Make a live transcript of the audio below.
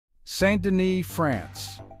Saint-Denis,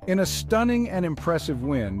 France. In a stunning and impressive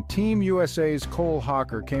win, Team USA's Cole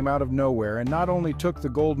Hocker came out of nowhere and not only took the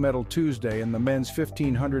gold medal Tuesday in the men's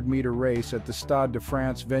 1500-meter race at the Stade de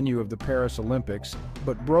France venue of the Paris Olympics,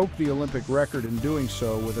 but broke the Olympic record in doing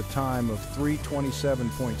so with a time of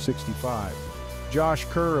 3:27.65. Josh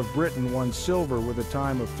Kerr of Britain won silver with a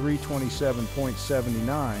time of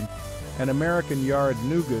 3:27.79, and American Yared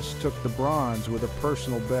Nuguse took the bronze with a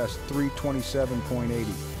personal best 3:27.80.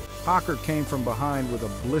 Hocker came from behind with a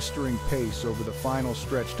blistering pace over the final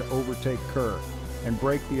stretch to overtake Kerr and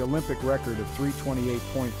break the Olympic record of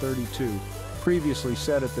 3:28.32, previously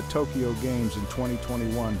set at the Tokyo Games in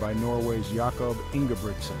 2021 by Norway's Jakob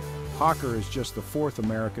Ingebrigtsen. Hocker is just the fourth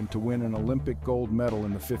American to win an Olympic gold medal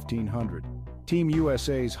in the 1500. Team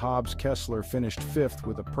USA's Hobbs Kessler finished fifth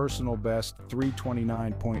with a personal best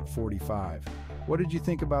 3:29.45. What did you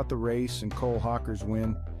think about the race and Cole Hocker's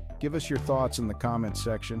win? Give us your thoughts in the comments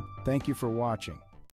section. Thank you for watching.